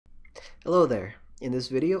Hello there. In this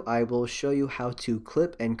video, I will show you how to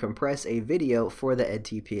clip and compress a video for the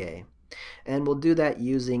EdTPA. And we'll do that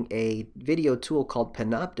using a video tool called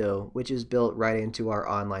Panopto, which is built right into our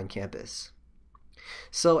online campus.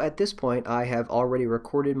 So at this point, I have already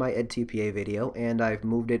recorded my EdTPA video and I've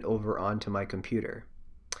moved it over onto my computer.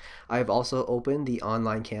 I've also opened the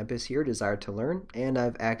online campus here, Desire to Learn, and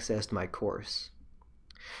I've accessed my course.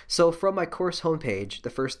 So from my course homepage, the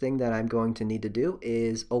first thing that I'm going to need to do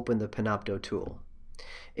is open the Panopto tool.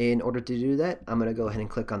 In order to do that, I'm going to go ahead and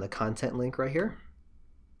click on the content link right here.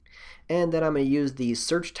 And then I'm going to use the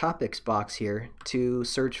search topics box here to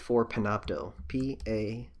search for Panopto,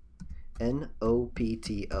 P-A-N-O-P-T-O,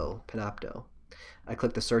 Panopto. I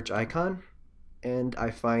click the search icon and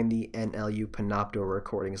I find the NLU Panopto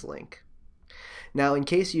recordings link. Now in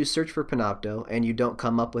case you search for Panopto and you don't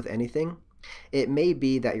come up with anything, it may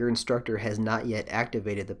be that your instructor has not yet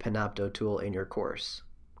activated the Panopto tool in your course.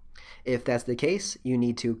 If that's the case, you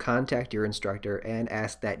need to contact your instructor and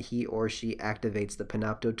ask that he or she activates the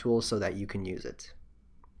Panopto tool so that you can use it.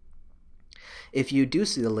 If you do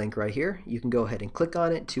see the link right here, you can go ahead and click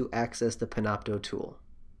on it to access the Panopto tool.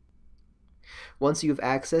 Once you've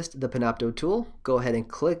accessed the Panopto tool, go ahead and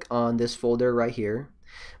click on this folder right here.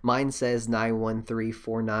 Mine says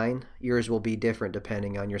 91349. Yours will be different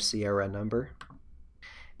depending on your CRN number.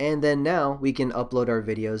 And then now we can upload our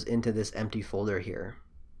videos into this empty folder here.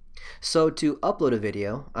 So to upload a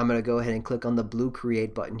video, I'm going to go ahead and click on the blue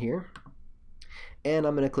Create button here. And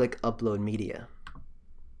I'm going to click Upload Media.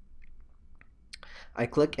 I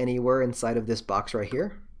click anywhere inside of this box right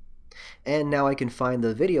here. And now I can find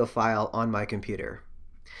the video file on my computer.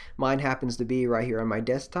 Mine happens to be right here on my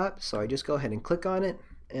desktop, so I just go ahead and click on it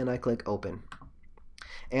and I click Open.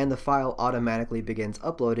 And the file automatically begins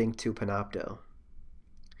uploading to Panopto.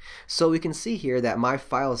 So we can see here that my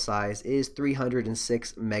file size is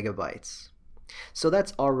 306 megabytes. So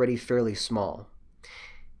that's already fairly small.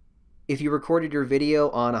 If you recorded your video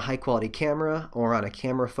on a high quality camera or on a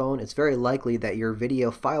camera phone, it's very likely that your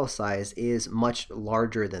video file size is much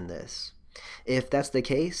larger than this. If that's the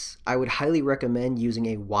case, I would highly recommend using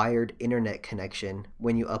a wired internet connection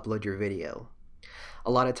when you upload your video.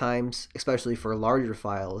 A lot of times, especially for larger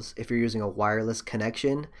files, if you're using a wireless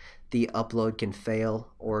connection, the upload can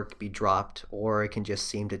fail or it can be dropped, or it can just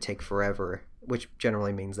seem to take forever, which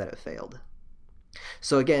generally means that it failed.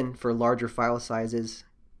 So again, for larger file sizes,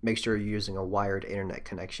 make sure you're using a wired internet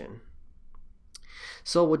connection.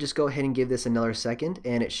 So we'll just go ahead and give this another second,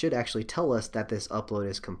 and it should actually tell us that this upload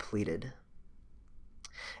is completed.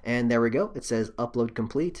 And there we go. It says upload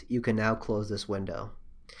complete. You can now close this window.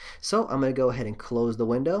 So I'm going to go ahead and close the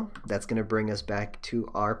window. That's going to bring us back to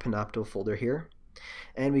our Panopto folder here.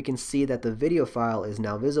 And we can see that the video file is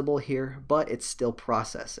now visible here, but it's still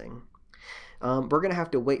processing. We're going to have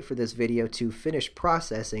to wait for this video to finish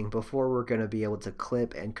processing before we're going to be able to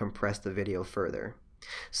clip and compress the video further.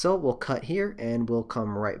 So we'll cut here and we'll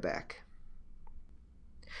come right back.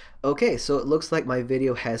 Okay, so it looks like my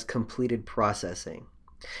video has completed processing.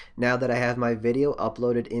 Now that I have my video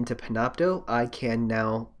uploaded into Panopto, I can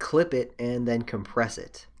now clip it and then compress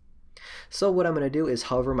it. So what I'm going to do is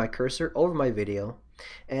hover my cursor over my video,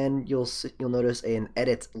 and you'll notice an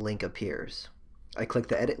edit link appears. I click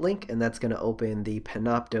the edit link, and that's going to open the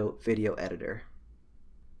Panopto video editor.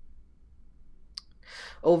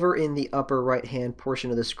 Over in the upper right hand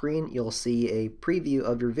portion of the screen, you'll see a preview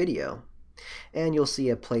of your video. And you'll see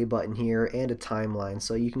a play button here and a timeline,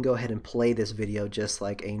 so you can go ahead and play this video just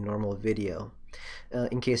like a normal video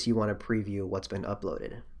in case you want to preview what's been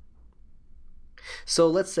uploaded. So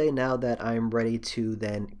let's say now that I'm ready to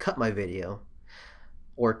then cut my video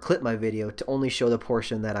or clip my video to only show the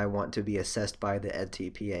portion that I want to be assessed by the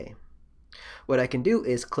EdTPA. What I can do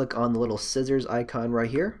is click on the little scissors icon right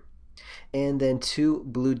here, and then two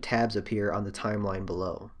blue tabs appear on the timeline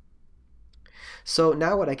below. So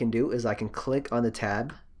now what I can do is I can click on the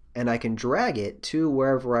tab and I can drag it to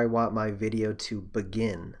wherever I want my video to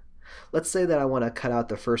begin. Let's say that I want to cut out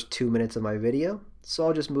the first 2 minutes of my video, so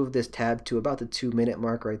I'll just move this tab to about the 2-minute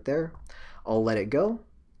mark right there. I'll let it go,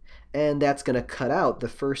 and that's going to cut out the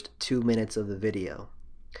first 2 minutes of the video.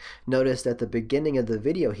 Notice that the beginning of the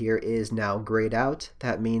video here is now grayed out.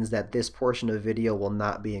 That means that this portion of the video will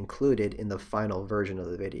not be included in the final version of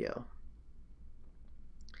the video.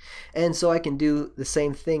 And so I can do the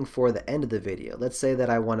same thing for the end of the video. Let's say that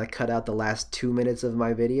I want to cut out the last 2 minutes of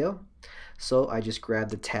my video. So I just grab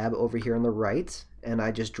the tab over here on the right, and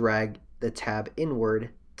I just drag the tab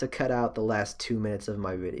inward to cut out the last 2 minutes of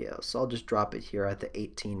my video. So I'll just drop it here at the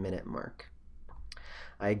 18-minute mark.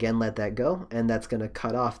 I again let that go, and that's going to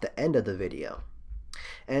cut off the end of the video.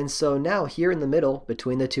 And so now here in the middle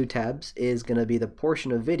between the two tabs is going to be the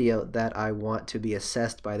portion of video that I want to be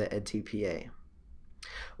assessed by the EdTPA.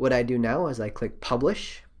 What I do now is I click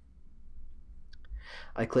Publish,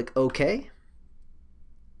 I click OK,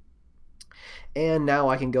 and now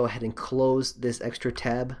I can go ahead and close this extra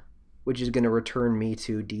tab, which is going to return me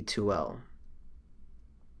to D2L.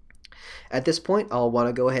 At this point, I'll want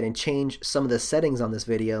to go ahead and change some of the settings on this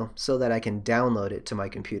video so that I can download it to my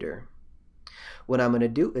computer. What I'm going to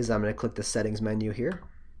do is I'm going to click the Settings menu here.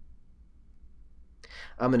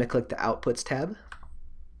 I'm going to click the Outputs tab.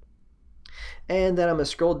 And then I'm going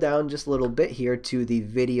to scroll down just a little bit here to the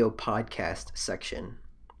Video Podcast section.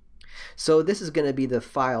 So this is going to be the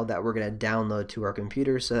file that we're going to download to our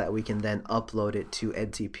computer so that we can then upload it to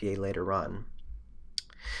EdTPA later on.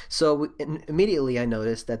 So immediately I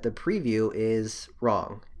noticed that the preview is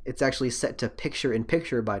wrong. It's actually set to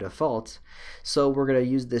picture-in-picture by default. So we're going to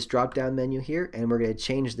use this drop-down menu here and we're going to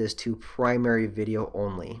change this to primary video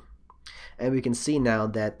only. And we can see now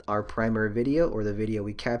that our primary video, or the video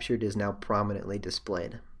we captured, is now prominently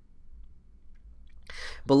displayed.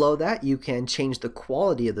 Below that, you can change the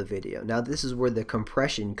quality of the video. Now this is where the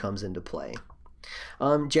compression comes into play.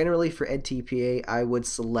 Generally for EdTPA, I would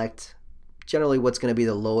select generally what's going to be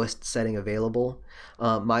the lowest setting available.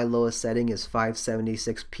 My lowest setting is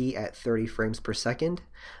 576p at 30 frames per second.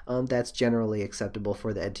 That's generally acceptable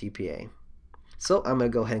for the EdTPA. So I'm going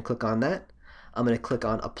to go ahead and click on that. I'm going to click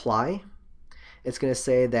on Apply. It's going to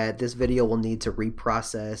say that this video will need to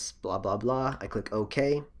reprocess, blah, blah, blah. I click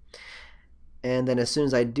OK. And then as soon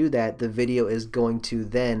as I do that, the video is going to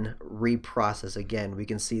then reprocess again. We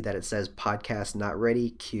can see that it says podcast not ready,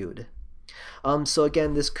 queued. So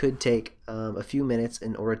again, this could take a few minutes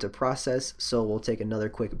in order to process, so we'll take another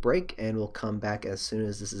quick break and we'll come back as soon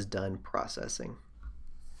as this is done processing.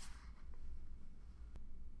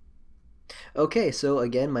 Okay, so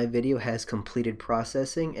again, my video has completed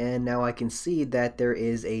processing and now I can see that there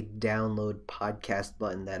is a download podcast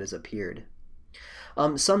button that has appeared.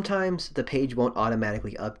 Sometimes the page won't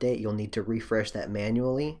automatically update. You'll need to refresh that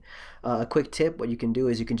manually. A quick tip, what you can do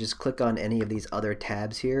is you can just click on any of these other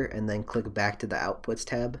tabs here and then click back to the Outputs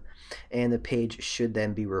tab, and the page should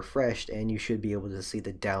then be refreshed and you should be able to see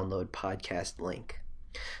the download podcast link.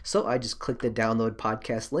 So I just click the download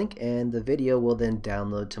podcast link and the video will then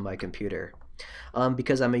download to my computer.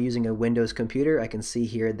 Because I'm using a Windows computer, I can see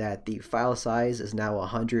here that the file size is now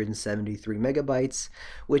 173 megabytes,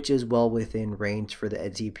 which is well within range for the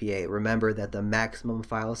EdTPA. Remember that the maximum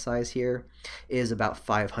file size here is about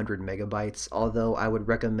 500 megabytes, although I would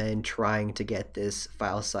recommend trying to get this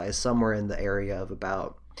file size somewhere in the area of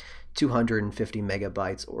about 250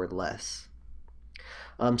 megabytes or less.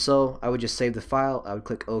 So I would just save the file, I would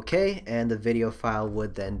click OK, and the video file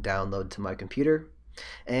would then download to my computer.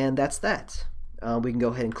 And that's that. We can go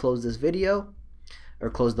ahead and close this video, or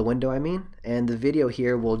close the window I mean, and the video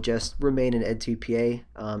here will just remain in EdTPA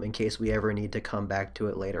in case we ever need to come back to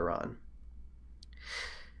it later on.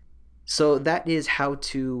 So that is how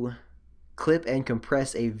to clip and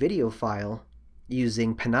compress a video file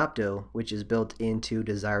using Panopto, which is built into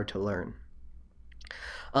Desire to Learn.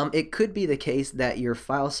 It could be the case that your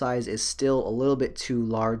file size is still a little bit too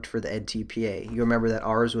large for the EdTPA. You remember that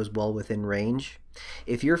ours was well within range.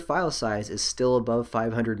 If your file size is still above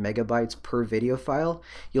 500 megabytes per video file,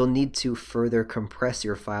 you'll need to further compress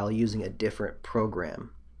your file using a different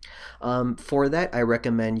program. For that, I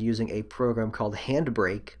recommend using a program called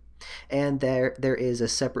Handbrake, and there is a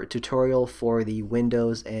separate tutorial for the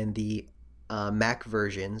Windows and the Mac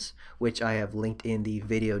versions, which I have linked in the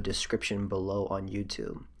video description below on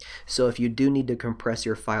YouTube. So if you do need to compress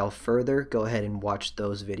your file further, go ahead and watch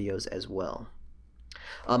those videos as well.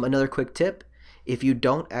 Another quick tip, if you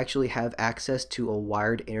don't actually have access to a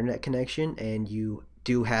wired internet connection and you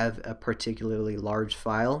do have a particularly large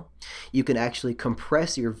file, you can actually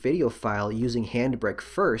compress your video file using Handbrake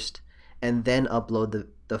first and then upload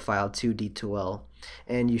the file to D2L,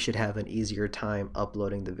 and you should have an easier time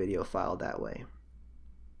uploading the video file that way.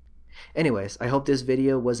 Anyways, I hope this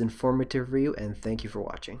video was informative for you, and thank you for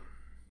watching.